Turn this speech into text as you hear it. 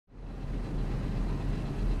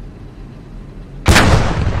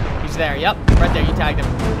there. Yep, right there. You tagged him.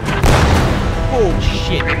 Oh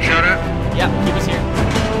shit. Get shot at. Yep, keep us here.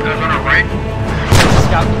 There's one on right.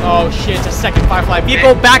 Scout. Oh shit, it's a second Firefly.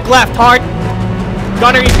 Vehicle back left, hard.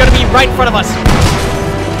 Gunner, he's gonna be right in front of us.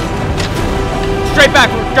 Straight back,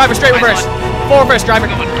 driver, straight reverse. Full reverse, driver.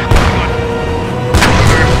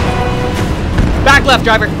 Back left,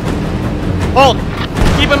 driver. Hold.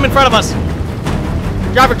 Keep him in front of us.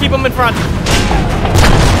 Driver, keep him in front.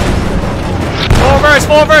 Full reverse,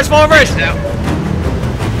 full reverse, full reverse.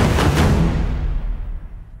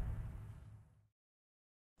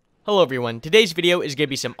 Hello everyone, today's video is going to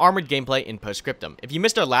be some armored gameplay in Scriptum. If you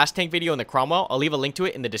missed our last tank video in the Cromwell, I'll leave a link to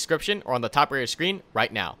it in the description or on the top of your screen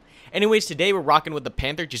right now. Anyways, today we're rocking with the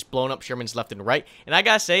Panther, just blowing up Shermans left and right, and I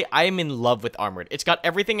gotta say, I am in love with armored. It's got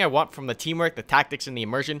everything I want from the teamwork, the tactics, and the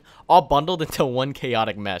immersion, all bundled into one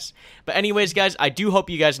chaotic mess. But anyways guys, I do hope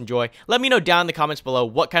you guys enjoy. Let me know down in the comments below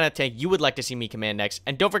what kind of tank you would like to see me command next,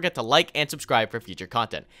 and don't forget to like and subscribe for future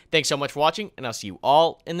content. Thanks so much for watching, and I'll see you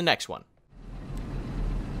all in the next one.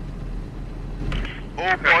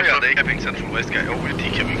 Oh boy, are they capping Central West, guy? Oh, we're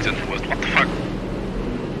decapping Central West, what the fuck?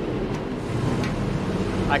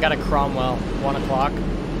 I got a Cromwell, 1 o'clock.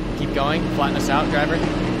 Keep going, flatten us out, driver.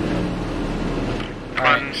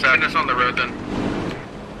 Alright, send us on the road then.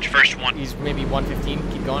 First one. He's maybe 115,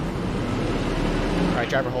 keep going. Alright,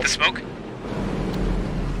 driver, hold. The smoke?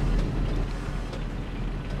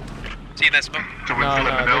 See that smoke? No,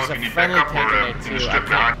 there's a friendly tank in there too.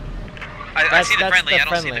 I see the friendly, I don't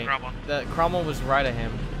friendly. see the Cromwell. The Cromwell was right at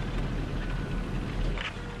him.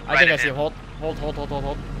 I Right think at I see him. him.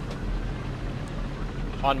 Hold.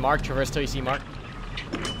 On mark, traverse till you see mark.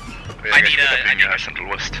 I need a Central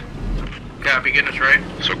West. Yeah, begin us right.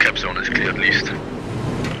 So cap zone is clear at least.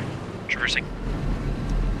 Traversing.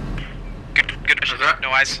 Good mission.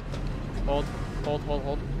 No eyes. Hold.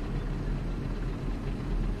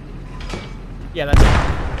 Yeah, that's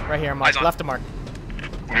it. Right here, mark. Left to mark.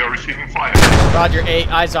 We are receiving fire. Roger, 8,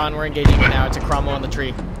 eyes on, we're engaging it now. It's a Cromwell on the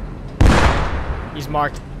tree. He's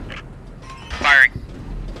marked. Firing.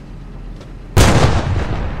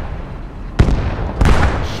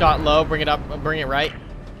 Shot low, bring it up, bring it right.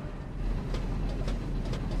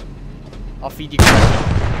 I'll feed you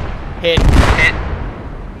correctly. Hit.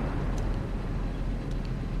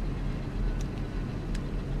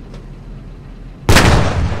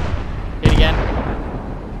 Hit again.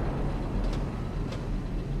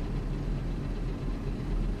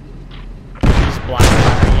 He's blind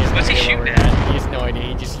firing. He has What's no he idea shooting where we're at? He has no idea.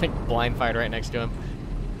 He just like blind fired right next to him.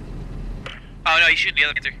 Oh no, he's shooting the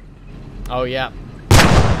other Panther. Oh yeah.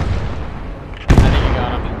 I think you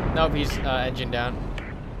got him. Nope, he's engine down.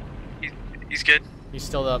 He's good. He's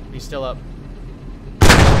still up.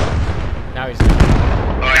 Now he's down.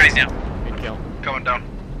 Oh, he's down. Good kill. Coming down.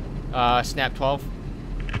 Snap 12.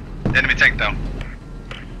 Enemy tank down.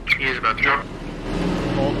 He is about to drop.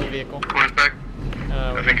 Hold the vehicle. Corner's back.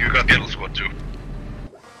 I think you got the little squad too.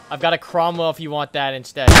 I've got a Cromwell if you want that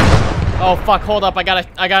instead. Oh fuck, hold up, I got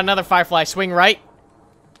another Firefly. Swing right.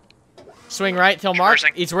 Swing right till mark.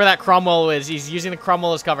 It's where that Cromwell is. He's using the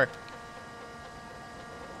Cromwell as cover.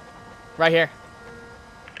 Right here.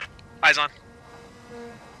 Eyes on.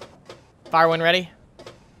 Fire one ready.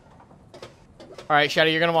 Alright, Shadow,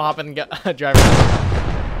 you're gonna hop in and get driver.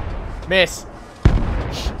 Miss.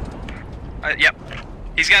 Yep.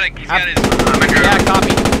 He's got his... Yeah,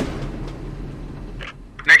 copy.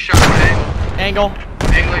 Next shot, right. Angle.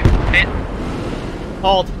 Angling. Hit.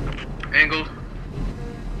 Hold. Angled.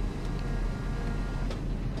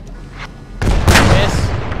 Miss.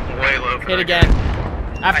 Way low. Hit again.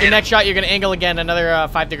 After next shot, you're gonna angle again, another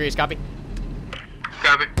 5 degrees. Copy.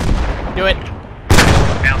 Copy. Do it.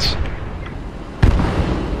 Bounce.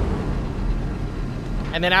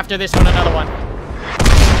 And then after this one, another one.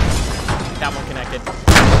 That one connected.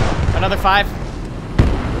 Another 5.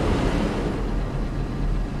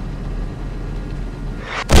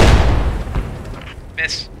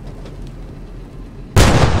 Miss.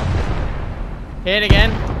 Hit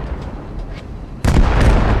again.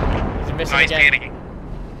 He's missing He's again. panicking.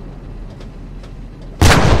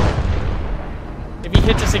 If he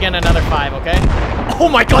hits us again, another 5, okay? Oh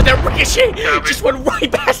my god, that ricochet just went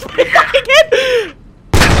right past my fucking head!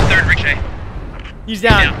 That's the third ricochet. He's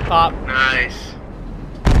down. Pop. Nice.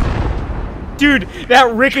 Dude,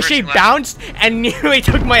 that ricochet Left. bounced and nearly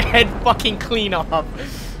took my head fucking clean off.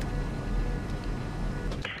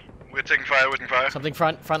 We're taking fire, Something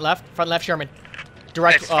front left, Sherman.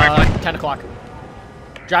 Direct, It's fire, 10 o'clock.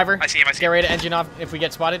 Driver, I see him. get ready to engine off if we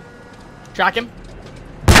get spotted. Track him.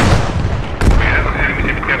 We have an enemy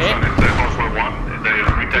in cap zone. It's Crosswell 1. They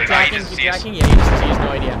Keep retake. tracking, keep tracking. Yeah, he has no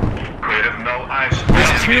idea. We have no eyes.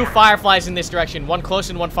 There's 2 fireflies in this direction. One close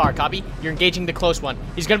and one far. Copy? You're engaging the close one.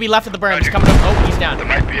 He's gonna be left of the berm. He's coming up. Oh, he's down. There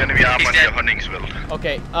might be enemy armor near Hunningsville.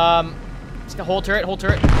 Okay, hold turret, hold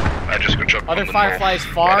turret. I just got shot. Other fireflies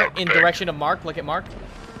far in direction of Mark. Look at Mark.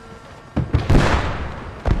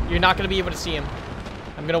 You're not gonna be able to see him.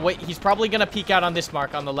 I'm gonna wait. He's probably gonna peek out on this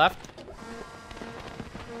mark on the left.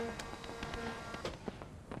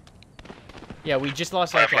 Yeah, we just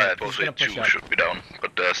lost that Firefly guy. at He's gonna Causeway push 2 up. should be down,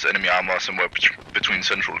 but there's enemy armor somewhere between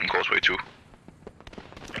Central and Causeway 2.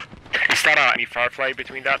 Is that any Firefly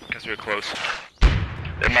between that? Because we're close.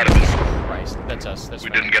 It might have been. Christ, that's us. That's We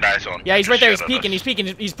fine. didn't get eyes on. Yeah, he's right there. He's Just shot at peeking. us. He's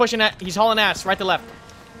peeking. He's pushing at. He's hauling ass. Right to left.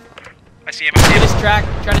 I see him. I see Get him. his track.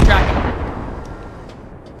 Try to track him.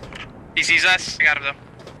 He sees us. I got him though.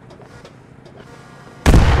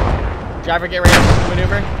 Driver, get ready for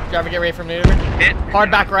maneuver. Driver, get ready for maneuver. Hit.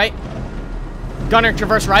 Hard back right. Gunner,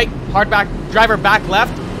 traverse right. Hard back. Driver, back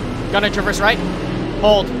left. Gunner, traverse right.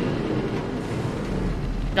 Hold.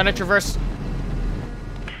 Gunner, traverse.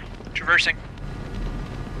 Traversing.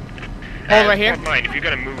 Hold right here. Don't mind, if you're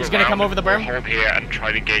gonna move He's gonna around, come over the berm. Hold here and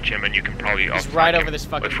try to engage him, and you can probably. He's off-flank right him. over this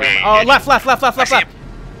fucking But berm. we Oh, engage left, left, left, left, I left, see left.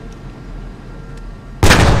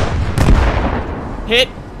 Hit.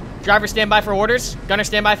 Driver, stand by for orders. Gunner,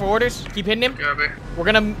 stand by for orders. Keep hitting him. Copy. We're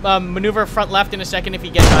gonna maneuver front left in a second if he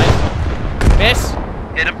gets eyes. Miss.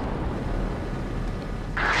 Hit him.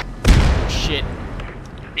 Shit.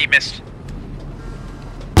 He missed.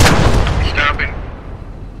 Stopping.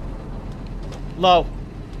 Low.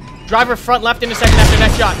 Driver front left in a second after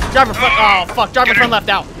next shot. Driver front. Oh fuck. Driver front left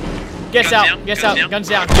out. Get us Guns out. down, Get us guns out. down. Guns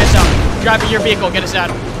down. Get us out. Driver, your vehicle. Get us out.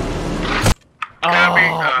 Copy.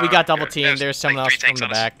 Oh, we got double Good. teamed. There's someone like else 3 from tanks the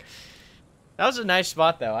on us. back. That was a nice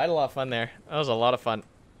spot though. I had a lot of fun there. That was a lot of fun.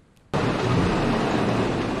 All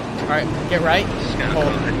right, get right. Just gonna Hold.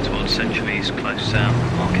 go ahead towards Central East, close south,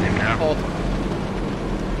 marking him now. Hold.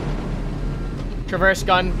 Traverse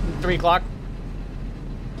gun. 3 o'clock.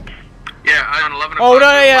 Yeah, I'm on 11 Oh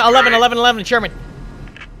o'clock. no, yeah, Look 11, right. 11, 11. Sherman.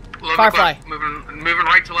 11 Firefly. o'clock. Moving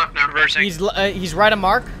right to left now. Traversing. He's right of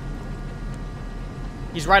Mark.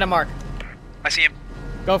 He's right of Mark. I see him.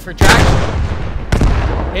 Go for track.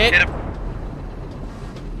 Hit. Hit him.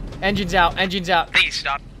 Engines out. Engines out. I think he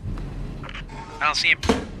stopped. I don't see him.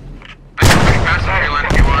 I can push past the line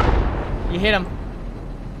if you want. You hit him.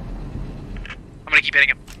 I'm gonna keep hitting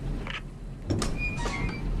him.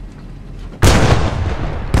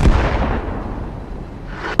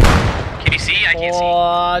 Can you see? I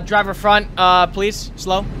can't see. Driver front, please.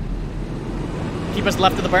 Slow. Keep us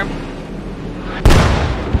left of the berm.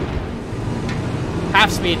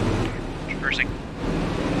 Half speed. Traversing.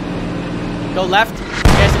 Go left. You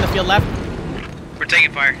guys in the field left. We're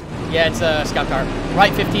taking fire. Yeah, it's a scout car.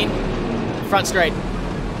 Right 15. Front straight.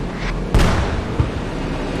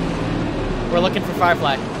 We're looking for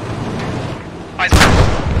Firefly. Eyes on.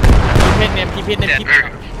 Keep hitting him. Keep hitting him. Dead. Keep...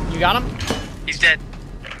 Very good. You got him? He's dead.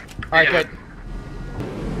 Alright, Yeah. good.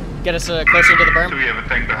 Get us closer to the Do berm. we have a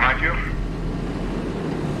tank behind you?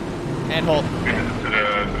 And hold.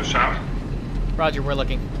 To the south? Roger, we're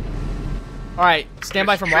looking. Alright, stand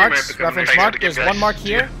by for Tree might marks. become Reference next. mark. to get There's one back. mark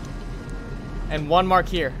here. And one mark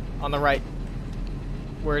here on the right.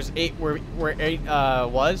 Whereas 8 where 8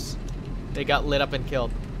 was, they got lit up and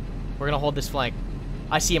killed. We're gonna hold this flank.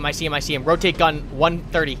 I see him, I see him, I see him. Rotate gun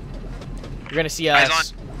 130. You're gonna see us.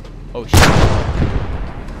 Eyes Oh shit.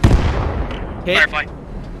 Hit. Firefly.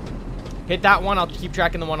 Hit that one, I'll keep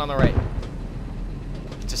tracking the one on the right.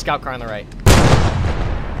 It's a scout car on the right.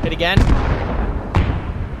 Hit again.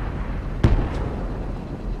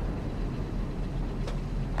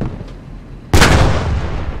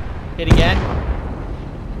 Hit again.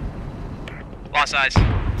 Lost eyes.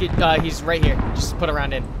 He's right here. Just put a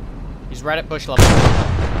round in. He's right at bush level.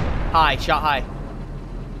 High, shot high.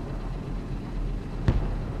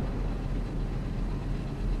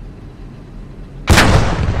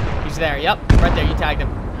 He's there, yep. Right there, you tagged him.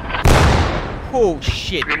 Oh,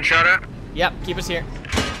 shit. Getting shot at. Yep, keep us here.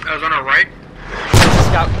 I was on our right.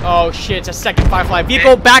 Scout. Oh, shit, it's a second Firefly.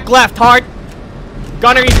 Vehicle back left, hard.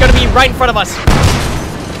 Gunner, he's gonna be right in front of us.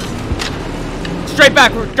 Straight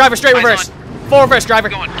back, driver, straight Eyes reverse. Full reverse, driver.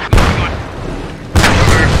 Keep going. Keep going. Keep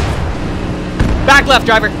going. Back left,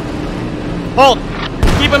 driver. Hold.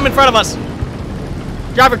 Keep him in front of us.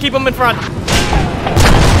 Driver, keep him in front.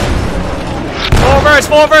 Full reverse,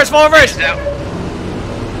 full reverse, full reverse. He's out.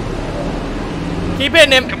 Keep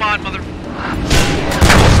hitting him. Come on, mother.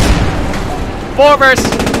 Full reverse.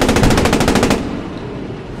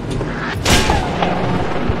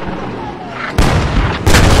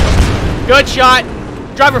 Good shot.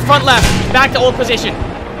 Driver front left. Back to old position.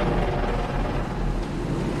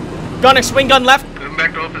 Gunner, swing gun left. Moving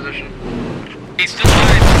back to old position. He's still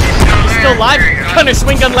alive. He's still alive. There you go. Gunner,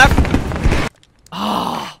 swing gun left.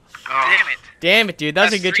 Oh. Damn it. Damn it, dude. That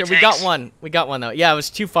was a That's good try. 3 We got tanks. one. We got one, though. Yeah, it was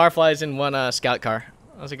 2 Fireflies and 1 scout car.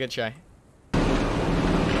 That was a good try. 2 being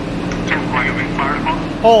fired upon.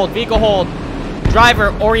 Hold. Vehicle hold.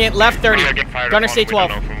 Driver, orient left 30. We're getting fired Gunner, upon. stay 12.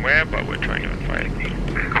 We don't know from where, but we're trying to fire.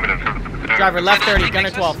 Coming in. Driver, left 30. Gunner,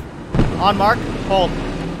 12. On mark. Hold.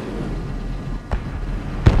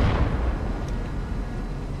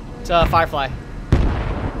 It's a Firefly.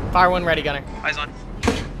 Fire 1 ready, Gunner. Eyes on.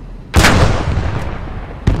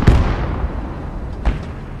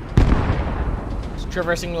 It's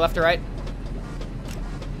traversing left to right.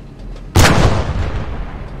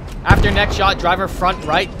 After next shot, driver front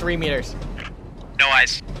right 3 meters. No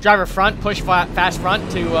eyes. Driver front, push fast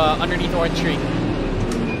front to underneath orange tree.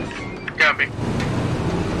 Copy.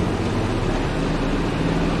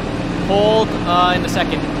 Hold in the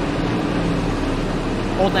second.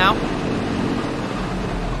 Hold now.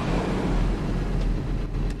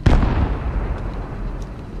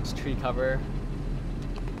 It's tree cover.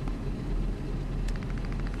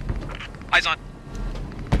 Eyes on.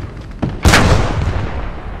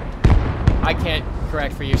 I can't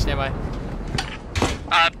correct for you. Stand by.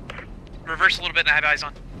 Reverse a little bit and I have eyes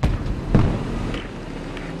on.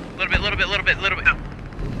 Little bit. No.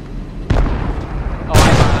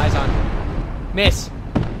 Oh, eyes on. Miss.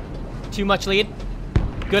 Too much lead.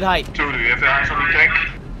 Good height. 2, do you have the eyes on the tank?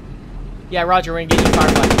 Yeah, Roger. We're gonna get you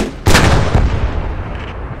Firefly.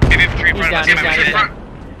 Maybe infantry in He's front down, of he's us. down, he's Infantry. down.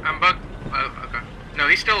 I'm bugged. Oh, okay. No,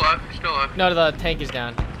 he's still up. He's still up. No, the tank is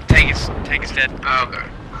down. Tank is dead. Oh, okay.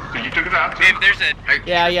 So you took it out? Maybe there's a.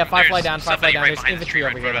 Yeah, Firefly There's down, Firefly somebody down. right There's behind the infantry tree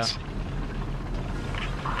over right here, in though. front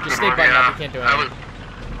Just stay buttoned up, you can't do I anything.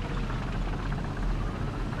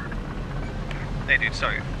 Hey, dude,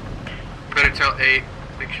 sorry. Better tell 8.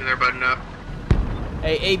 Make sure they're buttoned up.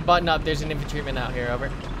 Hey, 8 button up. There's an infantryman out here, over.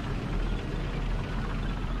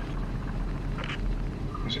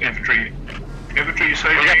 There's infantry. Infantry, you say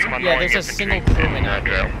We got you? some Yeah, annoying there's a infantry single crewman out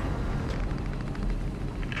drill. here.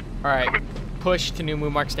 Alright. Push to new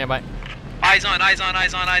move mark, standby. Eyes on.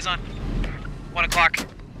 1 o'clock.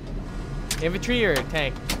 Infantry or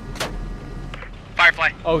tank?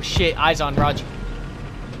 Firefly. Oh shit, eyes on, Roger.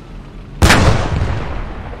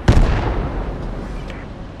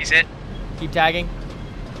 He's hit. Keep tagging.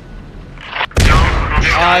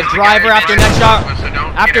 Driver after next shot.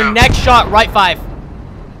 After next shot, right 5.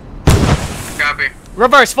 Copy.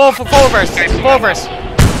 Reverse, full reverse. Full reverse.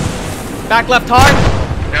 Back left hard.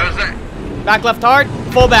 That was it. Back left hard.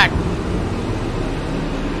 Full back.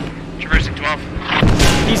 Traversing 12.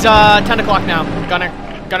 He's 10 o'clock now. Gunner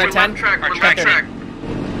 10. We're left track. We're left track.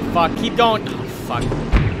 Fuck, keep going. Oh, fuck.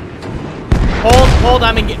 Hold,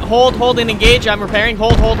 hold and engage. I'm repairing.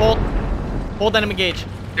 Hold. Hold and I'm engaged.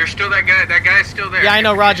 There's still that guy. That guy's still there. Yeah, I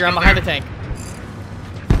know, Roger. I'm Still behind the there. tank.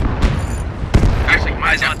 Actually,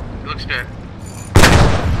 mine's Eyes on. It looks dead.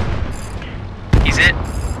 He's hit.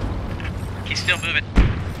 He's still moving.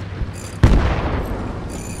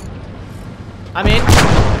 I'm in.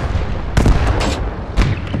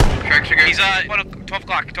 Tracks are good. He's 12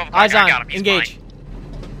 o'clock. 12 o'clock. Eyes I on. got him. He's Engage. fine.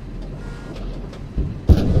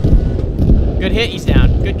 Good hit. He's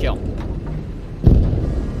down. Good kill.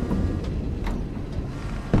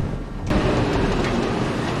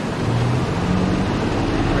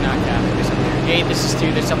 We're not capping. There's someone here. 8, this is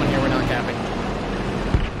 2. There's someone here. We're not capping.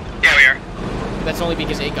 Yeah, we are. That's only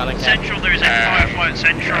because 8 got uncapped. Central, there is a firefly at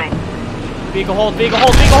Central. Vehicle hold.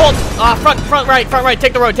 Ah, front right.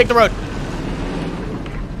 Take the road.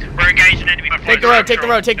 We're engaging enemy. Take the road. Take the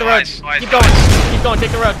road. Keep Keep going.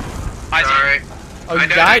 Take the road. Eyes on. Alright. Oh, you I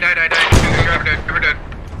died? died. Driver dead.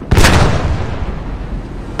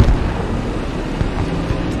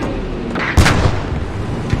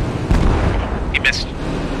 He missed.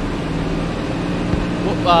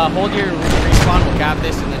 Hold your respawn. We'll cap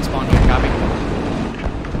this and then spawn here. Copy.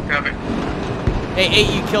 Copy. Hey, 8,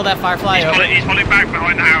 you kill that Firefly. He's pulling back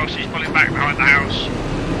behind the house.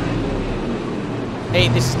 8,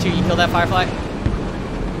 this is 2. You kill that Firefly.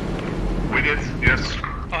 We did, yes.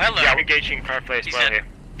 Oh, hello. Yeah, we're engaging Firefly as He's well hit. here.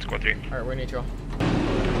 Squad 3. Alright, we're neutral.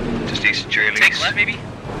 Just east of Julius. Tank left, maybe?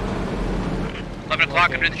 11 o'clock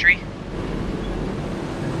Okay. under the tree.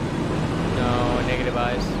 No, negative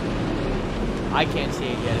eyes. I can't see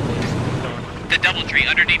it yet, at least. Keep going. The double tree,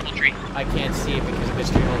 underneath the tree. I can't see it because of this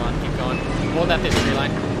tree. Hold on, keep going. Hold at this tree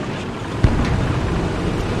line.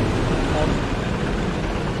 Hold.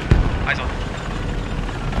 Eyes on.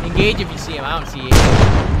 Engage if you see him. I don't see it.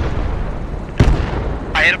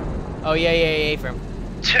 I hit him. Oh, yeah, for him.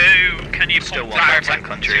 2, can you Still pull one down left back hand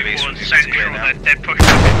country at least towards from the central? now. They're pushing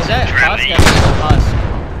Is that us?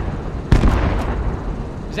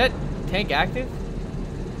 Is that tank active?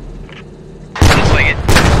 Looks like it.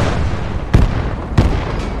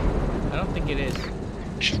 I don't think it is.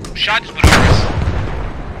 Shot just went over us.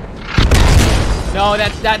 No,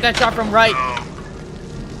 that shot from right.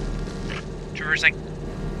 Traversing.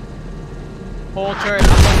 Whole turret.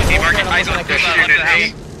 Hey, marking eyes on the left of the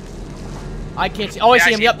house. I can't see. Oh, I Yeah, see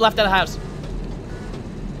I him. see Yep, left of the house.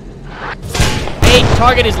 Hey,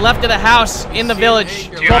 target is left of the house in the village.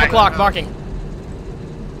 12 o'clock, marking.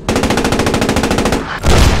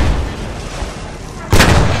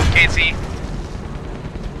 Can't see.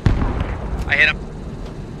 I hit him.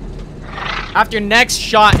 After next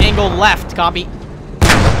shot, angle left. Copy.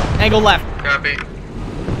 Angle left. Copy.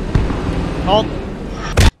 Hold.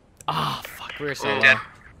 Ah, fuck. We were so low. Dead.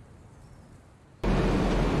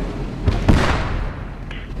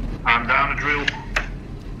 I'm down a drill.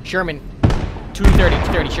 Sherman.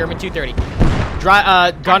 230. Sherman, 230.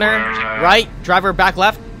 Gunner, right. Driver, back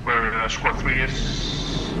left. Where squad 3 is.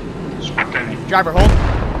 Squad 10. Driver, hold.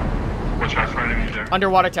 Watch out for enemies there.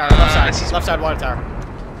 Underwater tower, left side. Left side, water tower.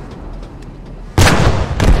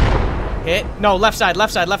 Hit. No, left side.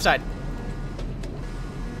 Eyes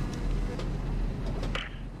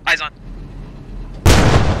on.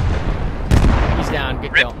 He's down.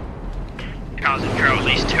 Good Rip. kill. cars and drill, at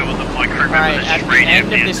least 2 of them. I can't remember Alright, the at the radio end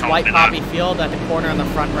of being this told white me poppy that. field, at the corner on the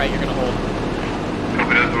front right, you're gonna hold.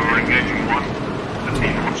 Copy that, we're engaging one. The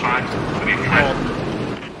team outside. We need to Hold.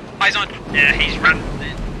 Eyes on. Yeah, he's run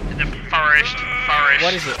in the forest.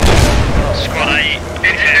 What is it? Squad 8.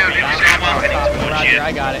 Roger,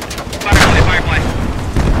 I got it. Firefly.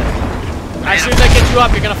 As soon as I get you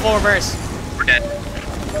up, you're gonna full reverse. We're dead.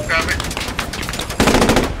 Copy.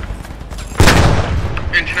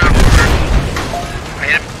 Engine out, over. I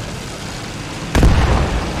hit him.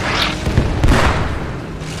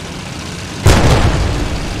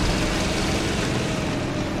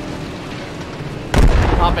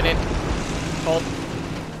 Hopping in. Hold.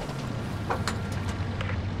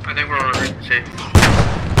 I think we're safe.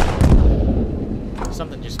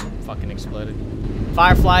 Something just fucking exploded.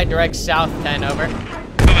 Firefly, direct south, 10, over.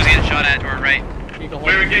 Who was getting shot at to our right? You can hold.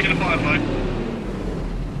 We're engaging the Firefly.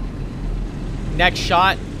 Next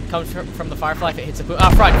shot comes from the Firefly if it hits the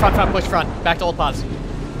Puma. Front, push front. Back to old pause.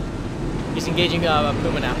 He's engaging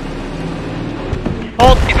Puma now.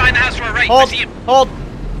 Hold. He's behind the house to our right. I Hold. see him. Hold.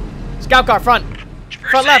 Scout car, front.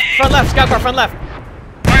 Front left. Scout car, front left.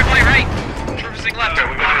 Firefly right. Traversing left. Okay,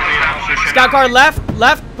 we got to lead out position. Scout car left,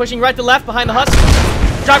 pushing right to left behind the husk.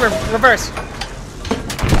 Driver, reverse.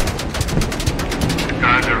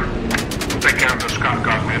 Guys, take care of the scout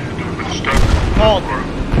car. We have to do it with the stuff. Hold.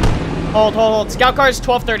 Hold. Scout car is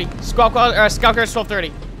 1230. Scout car is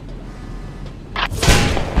 1230.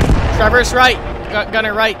 Driver's right.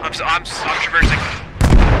 Gunner right. I'm traversing.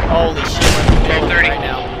 Holy shit, we're in the middle of it 1230. right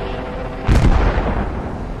now.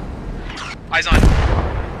 Eyes on.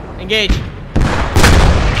 Engage.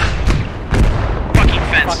 Fucking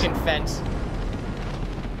fence. Fucking fence.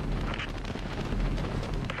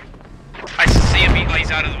 I see him.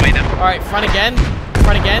 He's out of the way now. Alright, front again.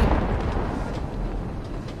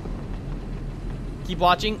 Keep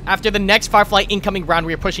watching. After the next Firefly incoming round,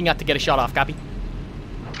 we are pushing out to get a shot off. Copy?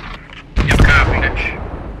 Yep, copy.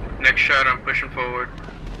 Next shot, I'm pushing forward.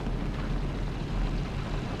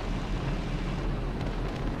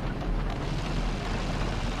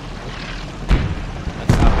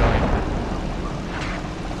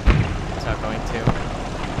 That's outgoing too.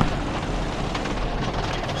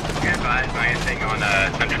 Advise anything on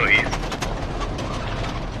Central East.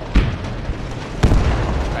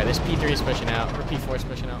 Alright, this P3 is pushing out. Or P4 is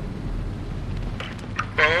pushing out.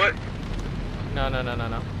 Follow it. No.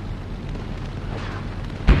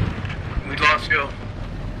 We lost you.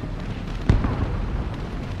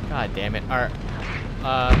 God damn it. Alright.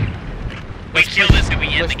 We kill this and we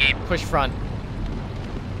end the game. Push front.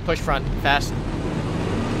 Fast.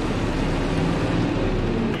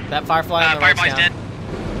 That Firefly on the right's Firefly's down. dead.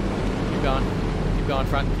 Keep going,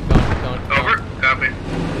 front. Keep going. Over. Copy.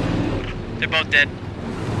 They're both dead.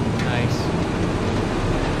 Nice.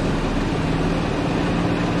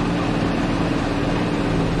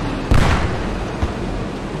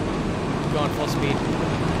 Keep going full speed.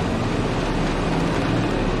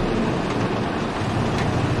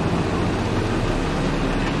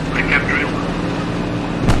 I can't drill.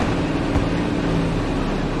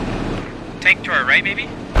 Tank to our right, maybe?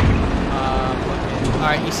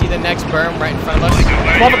 Alright, you see the next berm right in front of us?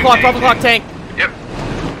 12 o'clock tank. Yep.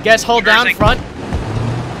 Guess hold down, Reversing. front.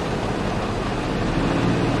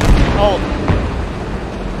 Hold.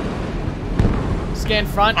 Stand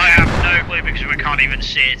front. I have no clue because we can't even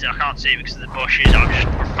see it. I can't see it because of the bushes. I'm just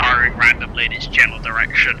firing randomly in its general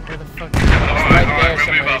direction. Where the fuck? Alright, Right there we'll move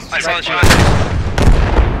somewhere. up. I saw the Right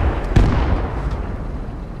shot.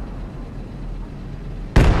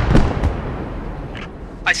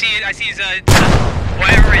 I see his,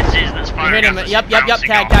 Whatever it is that's You firing hit him. at us is Yep. bouncing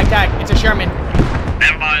Tag. It's a Sherman. off.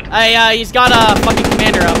 Never mind. Hey, he's got a fucking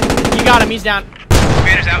commander up. You got him. He's down.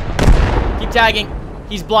 Commander's out. Keep tagging.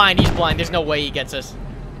 He's blind. There's no way he gets us.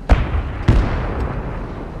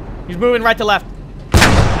 He's moving right to left.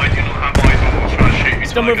 I do not have eyes on what's trying to shoot me.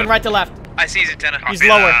 Still moving right to left. I see his antenna. He's Copy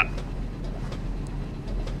lower. that.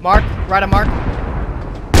 Mark. Right on mark.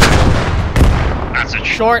 That's a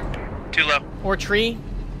Short Too low. or tree.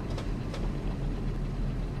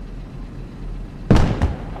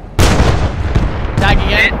 Tag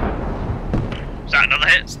again. Is that another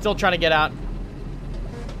hit? Still trying to get out.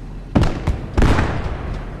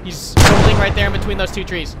 He's holding right there in between those two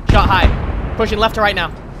trees. Shot high. Pushing left to right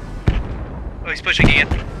now. Oh, he's pushing again.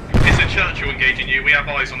 Is it Churchill engaging you? We have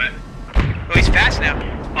eyes on it. Oh, he's fast now.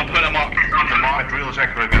 I'm putting him up. My drill's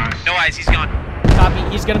echo, guys. No eyes, he's gone. Copy.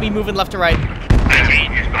 He's going to be moving left to right.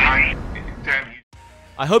 He's behind. Damn.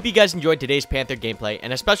 I hope you guys enjoyed today's Panther gameplay,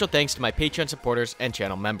 and a special thanks to my Patreon supporters and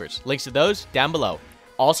channel members. Links to those down below.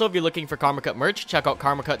 Also, if you're looking for Karmakut merch, check out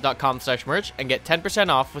karmakut.com/merch and get 10%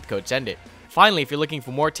 off with code SENDIT. Finally, if you're looking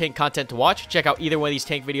for more tank content to watch, check out either one of these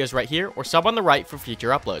tank videos right here or sub on the right for future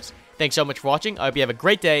uploads. Thanks so much for watching. I hope you have a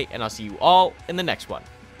great day, and I'll see you all in the next one.